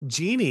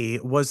 Jeannie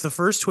was the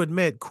first to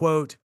admit,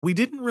 quote, "We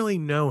didn't really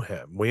know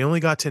him. We only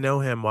got to know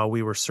him while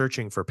we were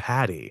searching for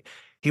Patty.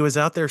 He was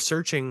out there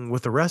searching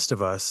with the rest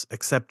of us,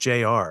 except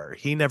JR.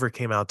 He never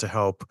came out to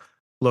help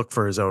look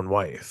for his own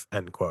wife,"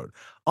 end quote.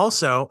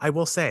 Also, I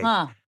will say,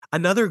 Huh.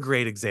 another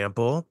great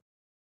example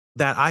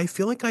that I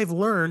feel like I've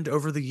learned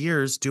over the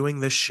years doing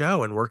this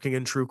show and working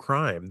in true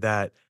crime,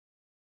 that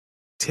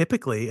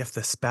typically, if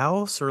the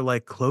spouse or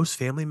like close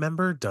family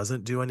member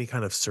doesn't do any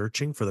kind of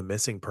searching for the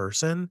missing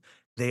person,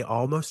 they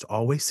almost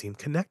always seem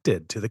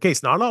connected to the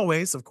case. Not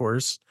always, of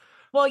course.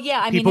 Well, yeah,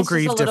 I mean, People this is a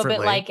grieve little bit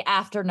differently. like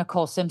after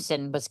Nicole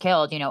Simpson was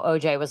killed,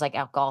 OJ was, like,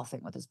 out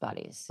golfing with his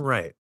buddies.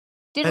 Right.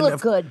 Didn't And look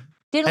of good.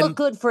 Didn't look and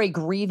good for a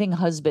grieving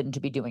husband to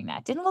be doing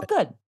that. Didn't look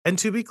good. and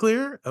to be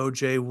clear,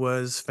 OJ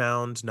was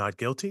found not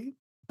guilty,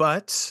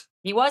 but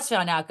He was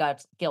found out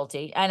got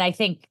guilty, and I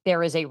think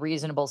there is a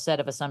reasonable set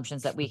of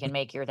assumptions that we can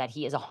make here that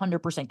he is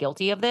 100%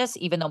 guilty of this,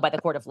 even though by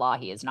the court of law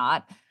he is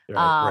not.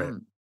 right.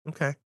 Um,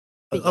 Okay.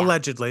 but yeah,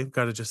 Allegedly,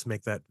 gotta just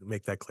make that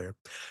clear.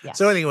 So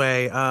yes.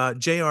 anyway,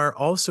 JR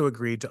also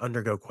agreed to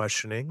undergo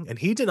questioning, and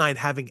he denied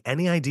having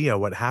any idea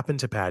what happened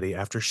to Patty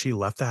after she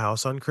left the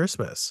house on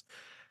Christmas.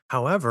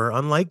 However,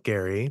 unlike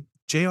Gary,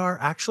 JR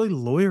actually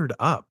lawyered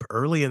up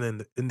early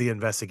in the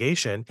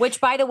investigation. Which,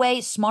 by the way,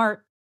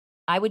 smart.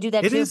 I would do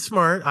that It too. is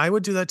smart. I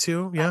would do that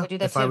too, I yeah, would do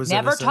that if I too. was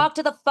Never innocent. talk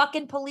to the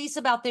fucking police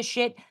about this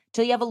shit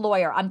till you have a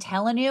lawyer. I'm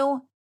telling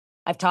you,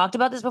 I've talked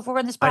about this before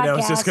in this I know, I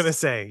was just gonna podcast.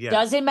 say, yeah,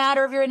 Doesn't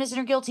matter if you're innocent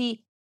or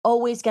guilty,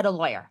 always get a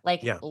lawyer.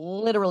 Like, yeah,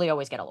 literally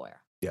always get a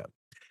lawyer. yeah.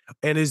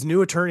 And his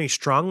new attorney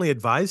strongly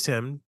advised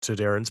him, to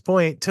Darren's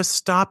point, to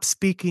stop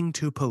speaking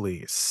to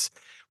police,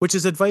 which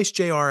is advice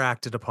JR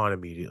acted upon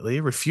immediately,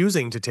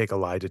 refusing to take a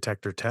lie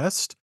detector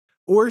test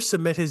or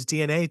submit his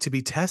DNA to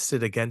be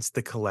tested against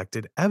the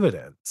collected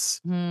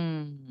evidence.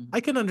 Hmm. I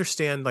can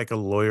understand like a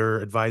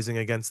lawyer advising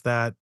against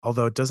that,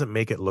 although it doesn't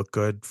make it look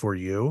good for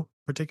you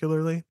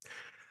particularly.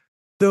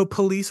 Though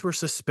police were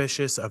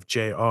suspicious of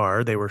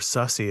JR, they were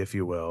sussy, if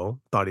you will,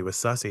 thought he was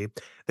sussy.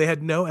 They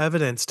had no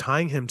evidence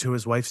tying him to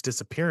his wife's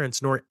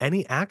disappearance, nor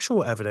any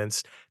actual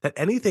evidence that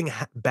anything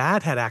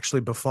bad had actually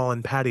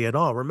befallen Patty at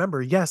all.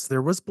 Remember, yes,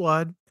 there was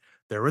blood,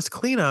 there was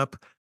cleanup.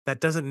 That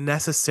doesn't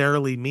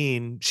necessarily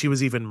mean she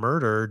was even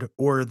murdered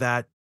or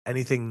that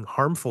anything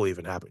harmful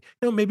even happened.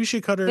 Maybe she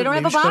cut They her, don't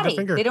have maybe a she cut her body.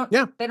 finger.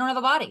 Yeah, They don't have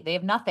a body. They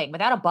have nothing.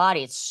 Without a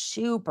body, it's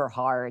super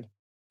hard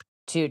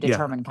to yeah.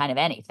 determine kind of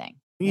anything.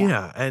 Yeah.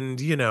 Yeah, and,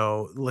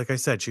 like I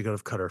said, she could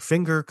have cut her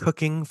finger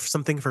cooking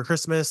something for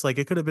Christmas, like,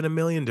 it could have been a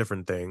million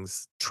different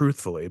things,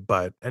 truthfully,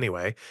 but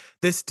anyway,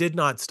 this did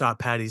not stop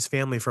Patty's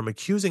family from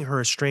accusing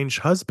her estranged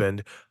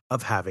husband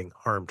of having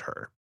harmed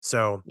her.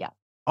 So, Yeah.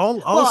 all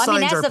Well, I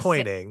mean, signs are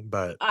pointing,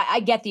 but I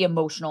get the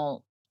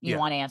emotional, yeah,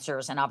 want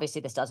answers, and obviously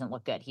this doesn't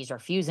look good. He's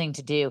refusing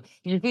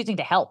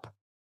to help.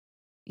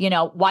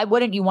 Why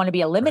wouldn't you want to be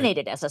right.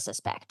 eliminated as a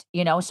suspect?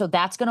 So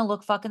that's going to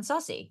look fucking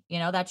sussy.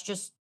 That's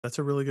just That's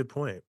a really good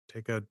point.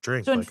 Take a so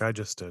drink like I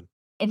just did.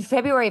 in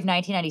February of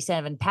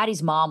 1997,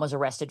 Patty's mom was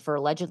arrested for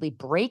allegedly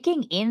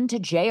breaking into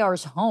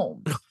JR's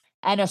home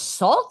and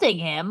assaulting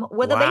him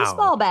with a Wow.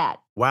 baseball bat.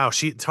 Wow,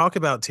 she talk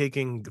about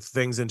taking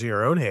things into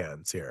your own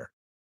hands here.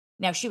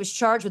 Now, she was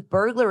charged with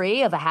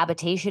burglary of a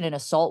habitation and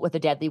assault with a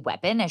deadly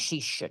weapon, as she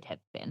should have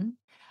been.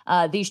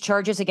 These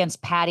charges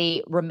against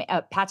Patsy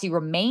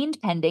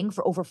remained pending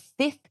for over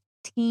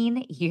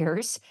 15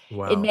 years. In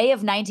Wow. May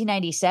of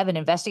 1997,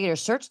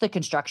 investigators searched the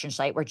construction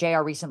site where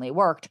JR recently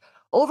worked,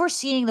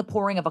 overseeing the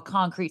pouring of a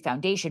concrete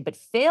foundation, but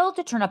failed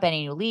to turn up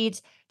any new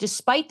leads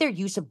despite their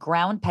use of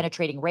ground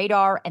penetrating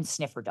radar and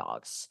sniffer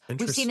dogs. We've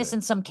seen this Interesting.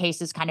 in some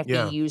cases kind of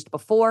being Yeah. used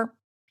before.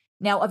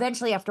 Now,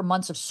 eventually, after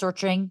months of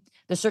searching,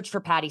 the search for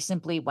Patty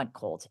simply went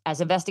cold,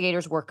 as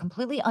investigators were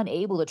completely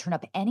unable to turn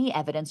up any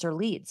evidence or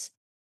leads.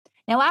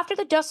 Now, after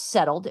the dust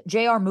settled,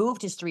 JR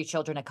moved his three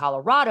children to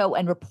Colorado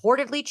and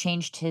reportedly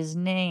changed his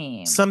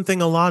name.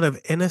 Something a lot of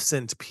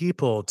innocent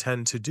people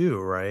tend to do,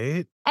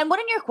 right? And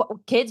wouldn't your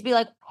kids be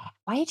like,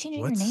 why are you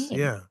changing your What's name?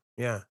 yeah,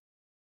 yeah.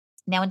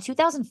 Now, in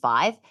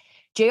 2005,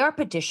 JR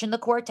petitioned the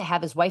court to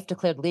have his wife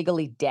declared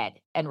legally dead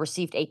and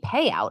received a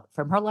payout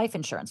from her life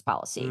insurance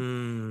policy. I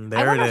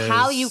There it wonder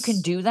how you can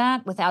is. do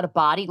that without a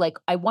body. Like,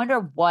 I wonder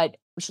what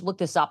we should look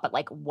this up, but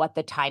like what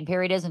the time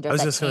period is, and I does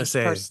was that just gonna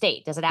change per say,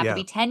 state? Does it have to yeah,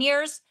 be 10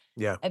 years?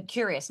 yeah. I'm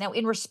curious. Now,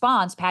 in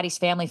response, Patty's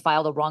family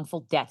filed a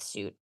wrongful death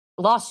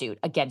lawsuit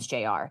against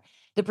JR.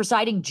 The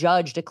presiding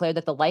judge declared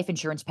that the life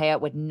insurance payout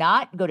would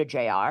not go to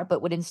JR,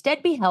 but would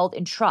instead be held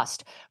in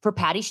trust for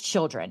Patty's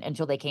children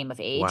until they came of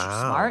age. Wow.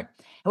 Smart.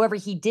 However,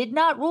 he did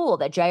not rule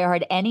that JR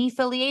had any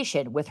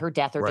affiliation with her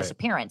death or Right.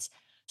 disappearance.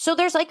 So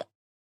there's like,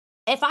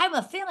 if I'm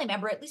a family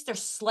member, at least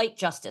there's slight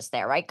justice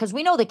there, right? Because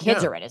we know the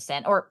kids Yeah. are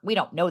innocent, or we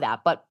don't know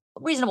that, but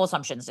reasonable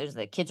assumptions is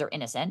the kids are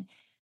innocent.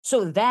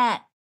 So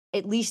that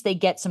at least they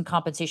get some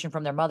compensation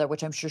from their mother,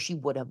 which I'm sure she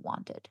would have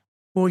wanted.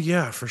 Well,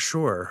 yeah, for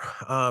sure.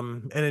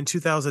 And in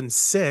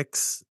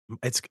 2006,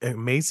 it's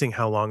amazing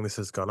how long this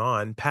has gone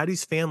on.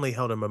 Patty's family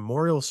held a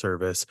memorial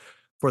service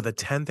for the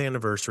 10th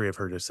anniversary of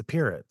her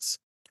disappearance.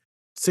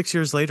 6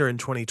 years later in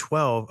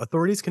 2012,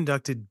 authorities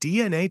conducted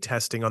DNA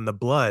testing on the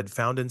blood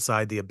found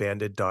inside the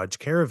abandoned Dodge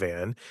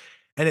Caravan,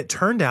 and it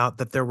turned out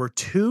that there were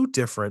two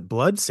different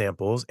blood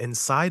samples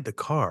inside the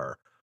car,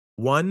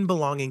 one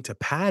belonging to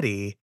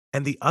Patty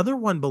and the other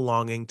one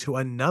belonging to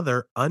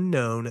another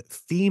unknown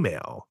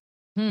female.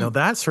 Now, Hmm.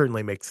 that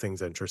certainly makes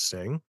things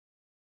interesting.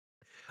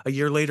 A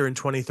year later in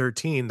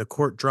 2013, the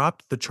court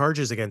dropped the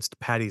charges against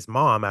Patty's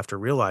mom after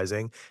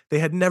realizing they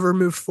had never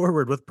moved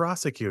forward with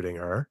prosecuting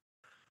her.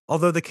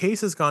 Although the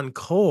case has gone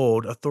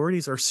cold,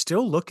 authorities are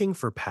still looking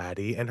for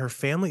Patty, and her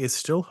family is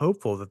still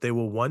hopeful that they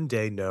will one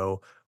day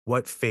know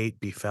what fate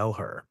befell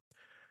her.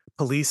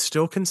 Police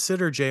still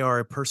consider JR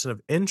a person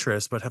of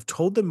interest, but have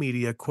told the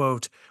media,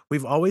 quote,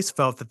 "We've always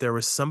felt that there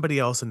was somebody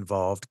else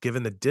involved,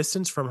 given the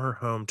distance from her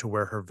home to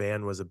where her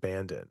van was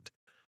abandoned."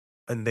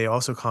 And they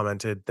also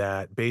commented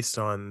that based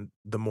on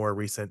the more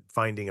recent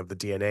finding of the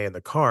DNA in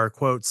the car,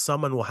 quote,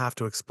 "Someone will have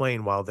to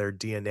explain while their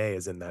DNA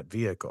is in that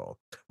vehicle,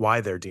 why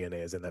their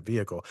DNA is in that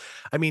vehicle."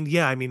 I mean,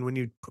 yeah, I mean, when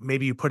you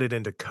maybe you put it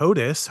into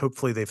CODIS,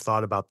 hopefully they've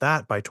thought about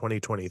that by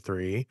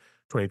 2023,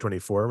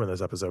 2024, when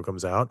this episode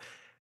comes out.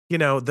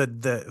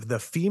 The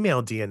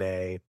female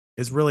DNA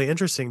is really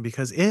interesting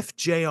because if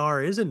JR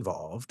is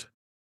involved,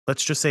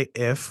 let's just say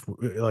if,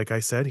 like I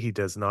said, he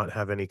does not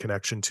have any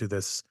connection to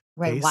this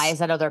Right. Why case. is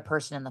that other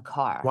person in the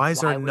car? Why is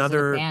there Why was it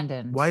another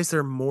abandoned? why is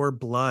there more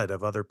blood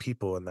of other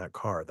people in that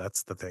car?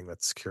 That's the thing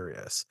that's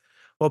curious.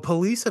 Well,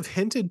 police have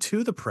hinted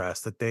to the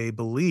press that they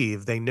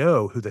believe they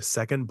know who the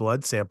second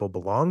blood sample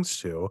belongs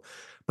to,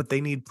 but they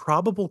need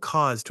probable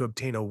cause to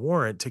obtain a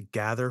warrant to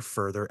gather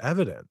further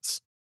evidence.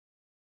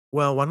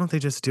 Well, why don't they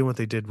just do what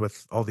they did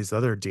with all these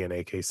other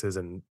DNA cases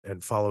and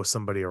follow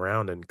somebody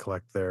around and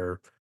collect their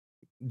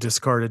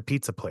discarded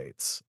pizza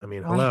plates? I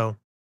mean, Right. hello.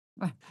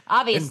 In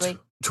Obviously.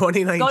 Go to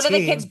the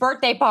kid's 2019,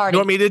 birthday you want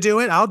party. me to do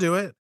it? I'll do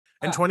it.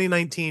 In Uh,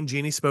 2019,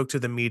 Jeannie spoke to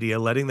the media,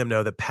 letting them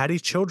know that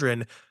Patty's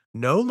children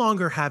no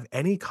longer have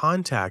any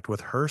contact with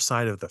her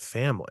side of the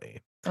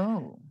family.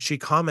 oh. She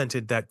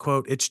commented that,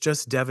 quote, "It's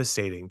just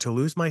devastating to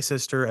lose my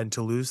sister and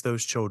to lose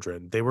those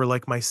children. They were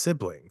like my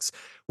siblings.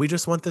 We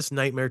just want this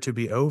nightmare to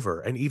be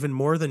over. And even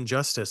more than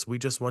justice, we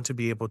just want to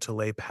be able to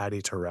lay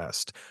Patty to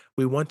rest.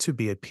 We want to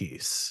be at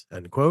peace,"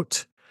 end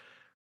quote.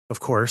 Of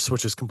course,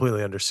 which is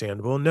completely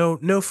understandable.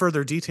 No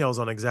further details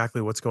on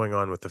exactly what's going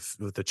on with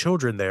the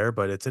children there,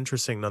 but it's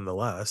interesting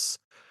nonetheless.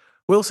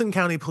 Wilson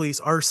County Police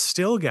are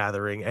still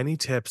gathering any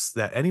tips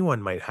that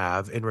anyone might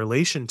have in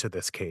relation to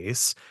this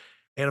case.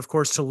 And of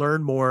course, to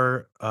learn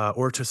more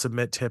or to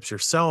submit tips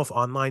yourself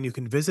online, you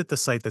can visit the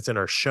site that's in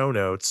our show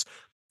notes.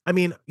 I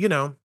mean,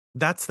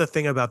 that's the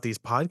thing about these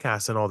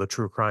podcasts and all the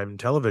true crime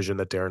television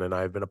that Darren and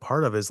I have been a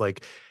part of is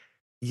like,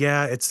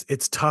 yeah, it's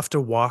tough to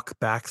walk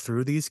back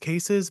through these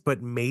cases,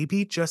 but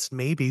maybe, just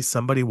maybe,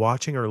 somebody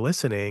watching or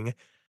listening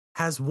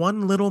has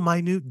one little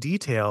minute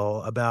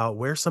detail about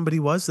where somebody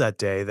was that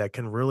day that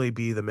can really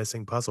be the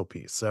missing puzzle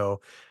piece.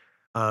 So,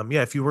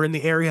 yeah, if you were in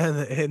the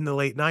area in the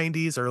late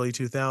 90s, early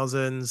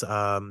 2000s,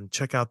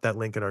 check out that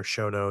link in our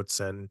show notes.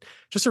 And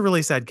just a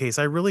really sad case.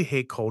 I really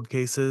hate cold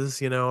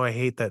cases. I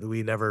hate that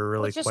we never Well,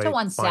 really it's just so quite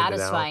find it out.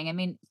 unsatisfying. I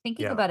mean,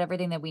 thinking Yeah. about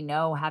everything that we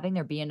know, having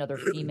there be another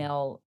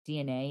female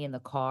DNA in the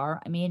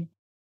car. I mean,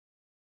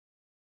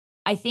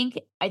 I think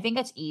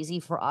that's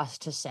easy for us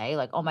to say,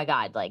 like, oh my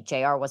God, like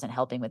JR wasn't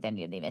helping with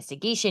any of the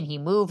investigation. He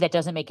moved. That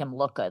doesn't make him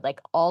look good. Like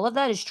all of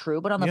that is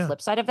true. But on the Yeah.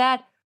 flip side of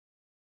that,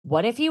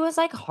 what if he was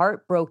like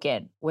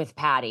heartbroken with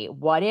Patty?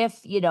 What if,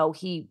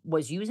 he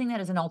was using that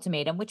as an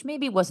ultimatum, which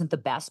maybe wasn't the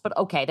best, but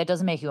okay, that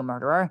doesn't make you a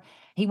murderer.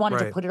 He wanted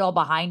to Right. put it all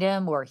behind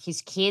him, or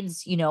his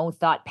kids,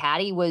 thought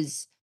Patty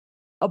was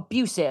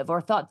abusive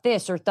or thought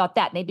this or thought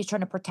that. Maybe he's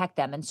trying to protect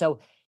them. And so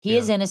he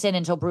is Yeah. innocent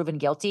until proven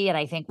guilty. And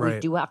I think we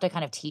Right. do have to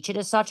kind of teach it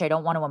as such. I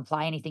don't want to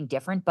imply anything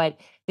different, but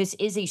this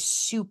is a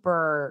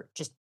super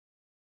just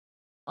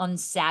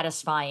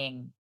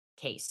unsatisfying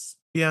case.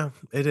 Yeah,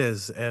 it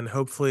is, and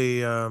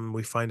hopefully,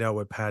 we find out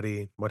what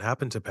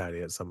happened to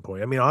Patty at some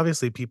point. I mean,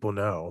 obviously, people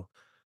know.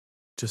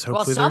 Just Well,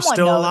 hopefully they're someone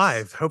still knows.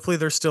 alive. Hopefully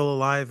they're still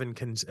alive and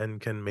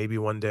can maybe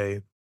one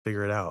day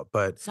figure it out.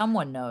 But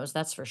Someone knows,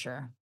 that's for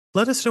sure.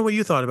 let us know what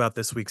you thought about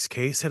this week's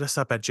case. Hit us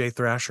up at Jay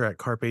Thrasher at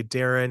Carpe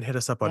Darren. Hit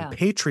us up on Yeah.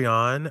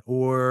 Patreon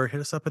or hit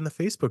us up in the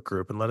Facebook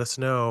group and let us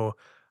know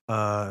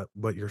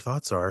what your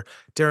thoughts are.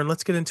 Darren,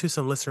 let's get into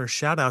some listener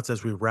shout outs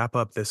as we wrap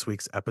up this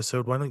week's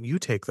episode. Why don't you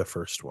take the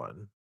first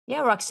one?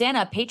 Yeah,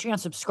 Roxana, Patreon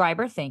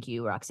subscriber. Thank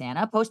you,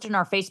 Roxana. Posted on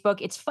our Facebook.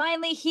 It's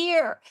finally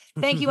here.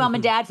 Thank you, Mom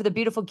and Dad, for the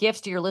beautiful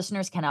gifts to your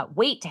listeners. Cannot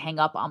wait to hang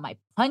up my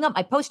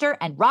poster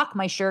and rock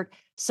my shirt.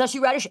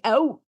 Sussy Radish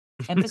out.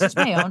 Emphasis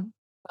my own,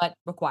 but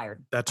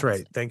required. That's right.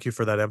 Emphasis. Thank you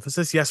for that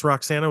emphasis. Yes,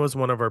 Roxana was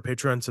one of our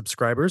Patreon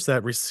subscribers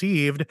that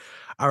received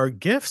our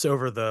gifts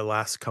over the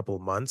last couple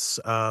months.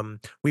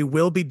 We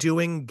will be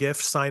doing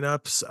gift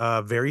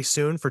signups very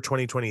soon for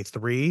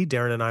 2023.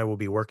 Darren and I will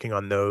be working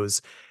on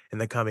those in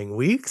the coming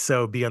weeks.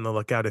 So be on the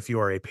lookout if you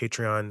are a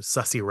Patreon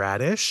sussy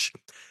radish.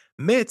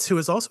 Mitz, who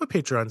is also a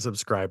Patreon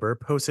subscriber,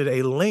 posted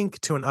a link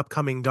to an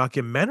upcoming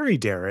documentary,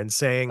 Darren,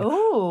 saying,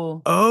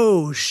 Ooh. "Oh,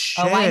 Oh,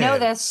 I know shit.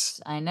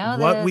 this. I know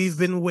What we've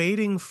this. been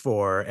waiting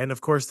for." And of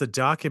course, the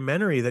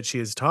documentary that she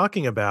is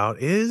talking about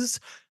is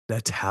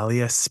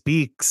Natalia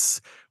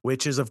Speaks,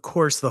 which is, of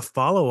course, the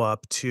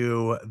follow-up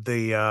to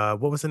the,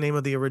 what was the name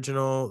of the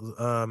original,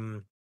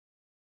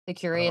 The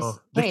Curious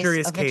The Case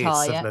Curious of Case of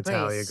Natalia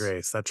Natalia Grace.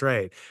 Grace, that's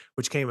right,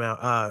 which came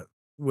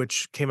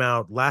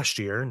out last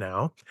year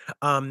now.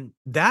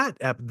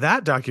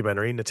 That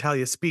documentary,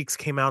 Natalia Speaks,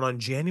 came out on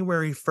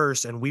January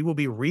 1st, and we will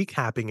be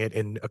recapping it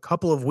in a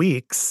couple of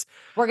weeks.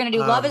 We're gonna do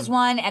Love Is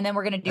One, and then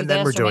we're gonna do And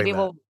then we're this, or maybe doing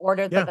that. we'll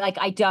order the Yeah. like,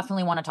 I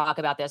definitely wanna talk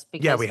about this Yeah,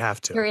 because we have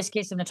to. Curious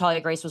Case of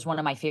Natalia Grace was one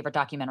of my favorite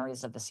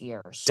documentaries of this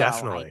year, so I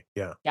Definitely,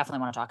 yeah.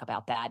 definitely wanna talk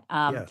about that.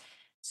 Yeah.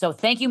 So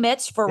thank you,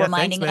 Mitz, for Yeah, thanks,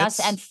 reminding us.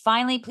 And Mitz.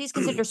 finally, please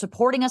consider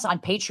supporting us on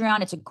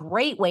Patreon. It's a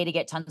great way to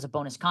get tons of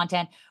bonus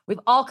content. We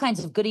have all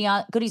kinds of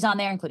goodies on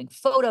there, including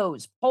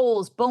photos,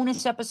 polls,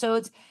 bonus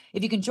episodes.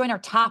 If you can join our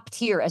top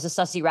tier as a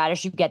Sussy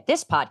Radish, you get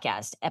this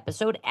podcast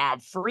episode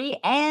ad-free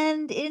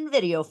and in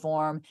video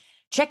form.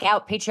 Check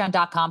out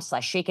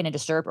patreon.com/shaken and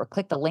disturbed or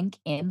click the link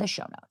in the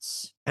show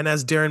notes. And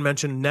as Darren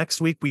mentioned, next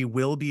week we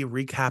will be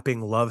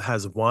recapping Love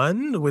Has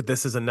Won.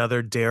 This is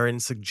another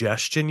Darren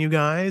suggestion, you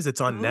guys.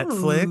 It's on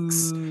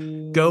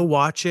Netflix. Go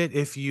watch it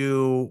if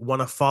you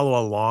want to follow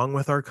along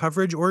with our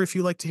coverage, or if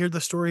you like to hear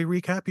the story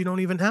recap, you don't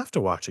even have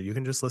to watch it. You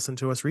can just listen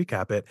to us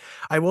recap it.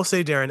 I will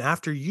say, Darren,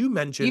 after you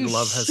mentioned You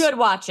should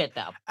watch it,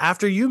 though.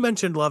 After you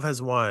mentioned Love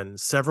Has Won,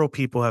 several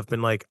people have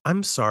been like,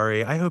 "I'm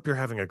sorry. I hope you're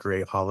having a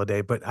great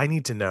holiday, but I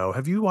need to know,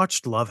 have you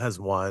watched Love Has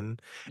Won?"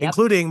 Yep.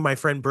 Including my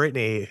friend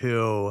Brittany,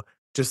 who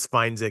just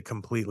finds it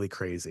completely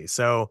crazy.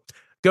 So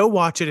go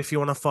watch it if you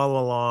want to follow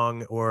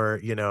along, or,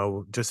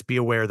 just be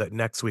aware that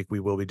next week we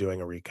will be doing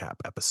a recap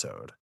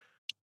episode.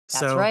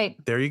 That's right.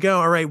 There you go.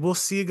 All right. We'll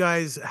see you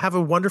guys. Have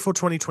a wonderful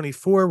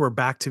 2024.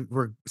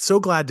 We're so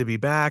glad to be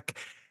back.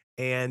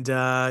 And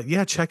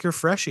check your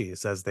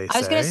freshies, as they say. I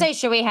was going to say,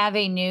 should we have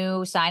a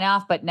new sign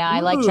off? But now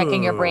I like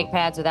checking your brake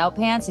pads without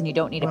pants, and you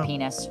don't need a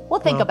penis. We'll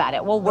think about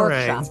it. We'll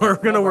workshop. We're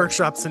going to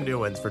workshop some new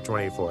ones for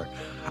 24.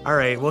 All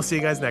right. We'll see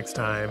you guys next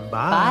time.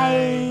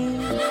 Bye.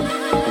 Bye.